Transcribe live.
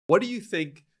What do you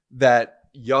think that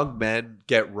young men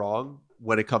get wrong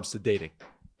when it comes to dating?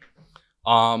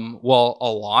 Well, a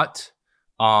lot.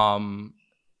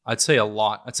 I'd say a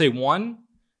lot. I'd say one,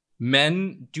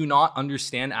 men do not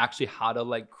understand actually how to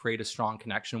like create a strong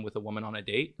connection with a woman on a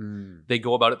date. They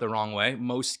go about it the wrong way.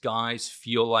 Most guys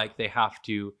feel like they have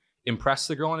to impress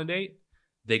the girl on a date.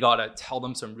 They gotta tell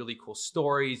them some really cool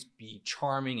stories, be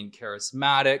charming and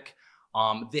charismatic.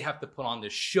 They have to put on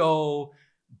this show,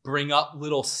 bring up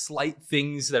little slight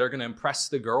things that are gonna impress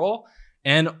the girl.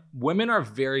 And women are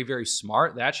very, very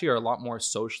smart. They actually are a lot more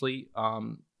socially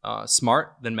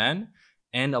smart than men.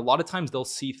 And a lot of times they'll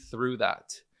see through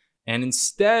that. And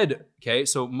instead, okay,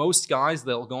 so most guys,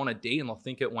 they'll go on a date and they'll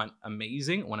think it went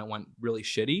amazing when it went really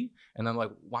shitty. And then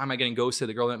like, why am I getting ghosted?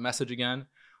 The girl didn't message again.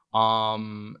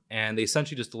 And they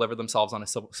essentially just deliver themselves on a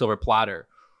silver platter.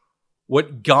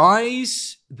 What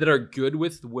guys that are good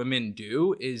with women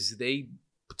do is they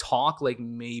talk like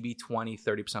maybe 20,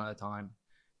 30% of the time.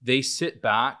 They sit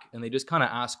back and they just kind of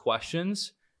ask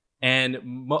questions. And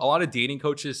a lot of dating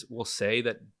coaches will say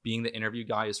that being the interview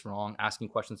guy is wrong, asking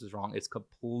questions is wrong. It's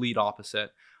complete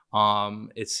opposite.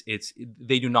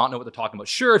 They do not know what they're talking about.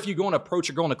 Sure, if you go and approach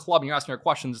a girl in a club and you're asking her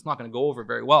questions, it's not going to go over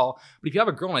very well. But if you have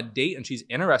a girl on a date and she's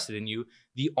interested in you,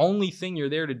 the only thing you're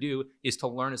there to do is to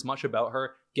learn as much about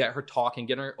her, get her talking,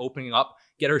 get her opening up,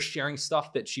 get her sharing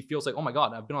stuff that she feels like, oh my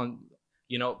God, I've been on,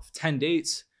 10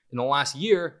 dates in the last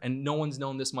year and no one's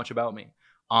known this much about me.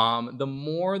 The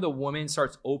more the woman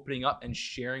starts opening up and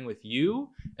sharing with you,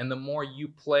 and the more you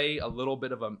play a little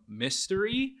bit of a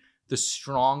mystery, the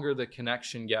stronger the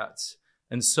connection gets.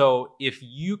 And so if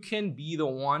you can be the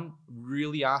one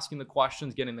really asking the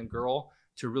questions, getting the girl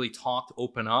to really talk, to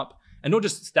open up, and don't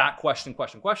just stack question.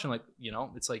 Like,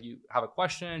 it's like you have a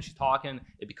question, she's talking,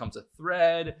 it becomes a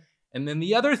thread. And then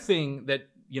the other thing that,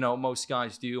 most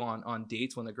guys do on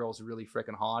dates when the girl's really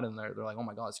freaking hot and they're like, oh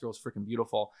my God, this girl's freaking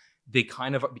beautiful. They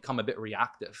kind of become a bit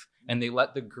reactive and they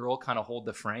let the girl kind of hold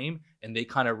the frame and they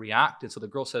kind of react. And so the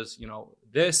girl says,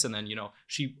 this, and then,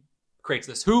 she creates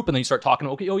this hoop and then you start talking,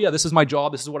 okay, oh yeah, this is my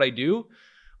job. This is what I do.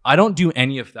 I don't do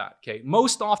any of that. Okay.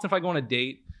 Most often if I go on a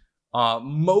date,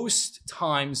 most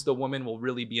times the woman will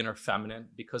really be in her feminine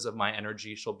because of my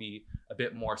energy. She'll be a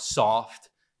bit more soft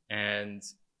and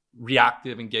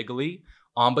reactive and giggly.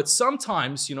 But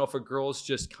sometimes, if a girl's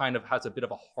just kind of has a bit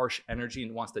of a harsh energy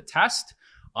and wants to test,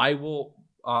 I will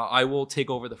take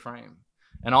over the frame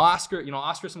and I'll ask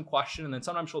her some question. And then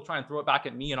sometimes she'll try and throw it back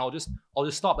at me and I'll just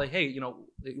stop like, hey,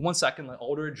 1 second, like, I'll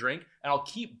order a drink and I'll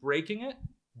keep breaking it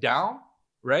down,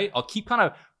 right? I'll keep kind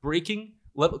of creating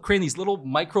these little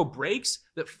micro breaks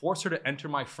that force her to enter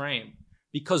my frame,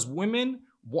 because women,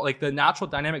 like the natural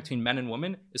dynamic between men and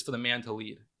women is for the man to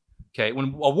lead. Okay,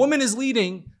 when a woman is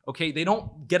leading, okay, they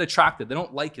don't get attracted. They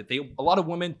don't like it. A lot of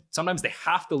women, sometimes they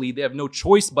have to lead. They have no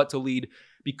choice but to lead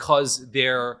because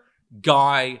their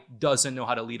guy doesn't know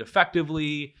how to lead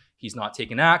effectively. He's not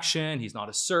taking action. He's not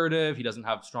assertive. He doesn't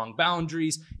have strong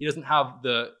boundaries. He doesn't have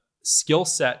the skill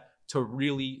set to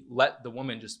really let the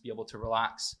woman just be able to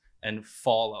relax and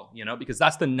follow, because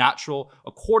that's the natural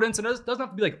accordance. And it doesn't have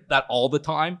to be like that all the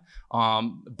time.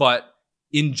 But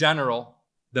in general,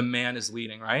 the man is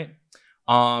leading, right?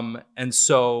 And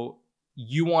so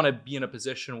you want to be in a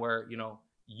position where,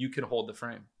 you can hold the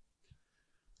frame.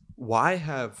 Why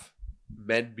have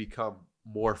men become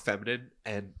more feminine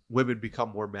and women become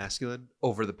more masculine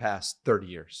over the past 30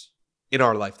 years in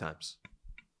our lifetimes?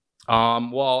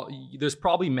 Well, there's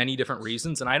probably many different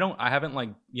reasons, and I haven't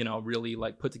really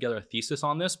put together a thesis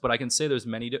on this, but I can say there's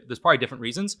probably different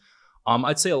reasons.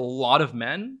 I'd say a lot of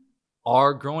men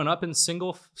are growing up in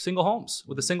single homes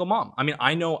with a single mom. I mean,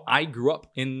 I know I grew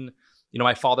up in,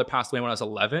 my father passed away when I was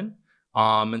 11.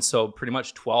 And so pretty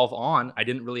much 12 on, I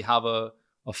didn't really have a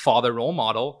father role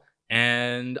model,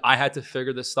 and I had to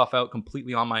figure this stuff out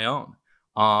completely on my own.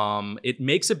 It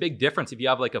makes a big difference if you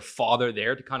have like a father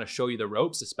there to kind of show you the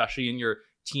ropes, especially in your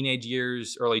teenage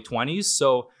years, early 20s.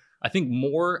 So I think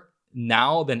more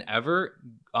now than ever,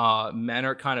 men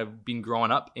are kind of being growing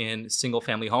up in single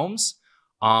family homes.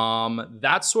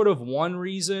 That's sort of one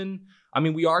reason. I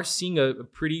mean, we are seeing a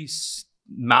pretty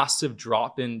massive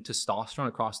drop in testosterone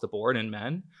across the board in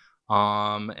men.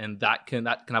 And that can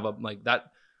have that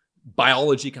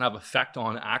biology can have effect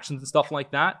on actions and stuff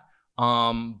like that.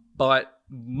 But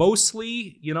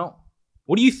mostly,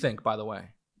 what do you think, by the way?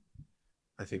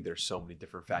 I think there's so many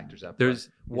different factors out there.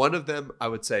 One of them I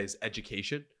would say is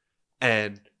education.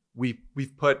 And we've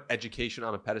put education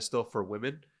on a pedestal for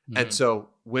women. And so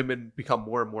women become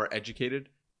more and more educated,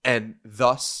 and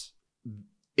thus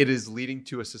it is leading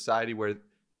to a society where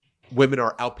women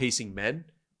are outpacing men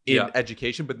in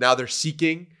education, but now they're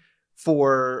seeking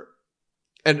for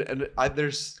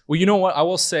there's well, you know what I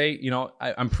will say,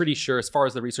 I'm pretty sure as far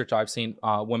as the research I've seen,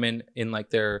 women in like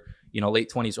their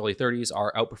late 20s, early 30s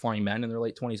are outperforming men in their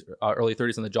late 20s, early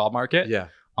 30s in the job market. Yeah.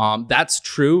 That's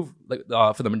true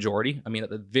for the majority. I mean, at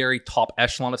the very top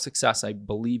echelon of success, I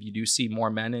believe you do see more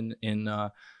men in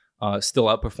still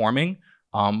outperforming.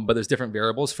 But there's different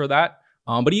variables for that.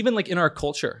 But even like in our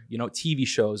culture, TV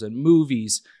shows and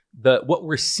movies, what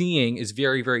we're seeing is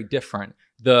very, very different.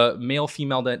 The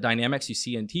male-female dynamics you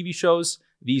see in TV shows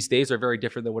these days are very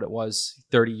different than what it was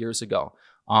 30 years ago.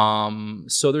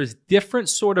 So there's different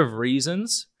sort of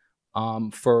reasons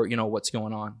for what's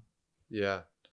going on. Yeah.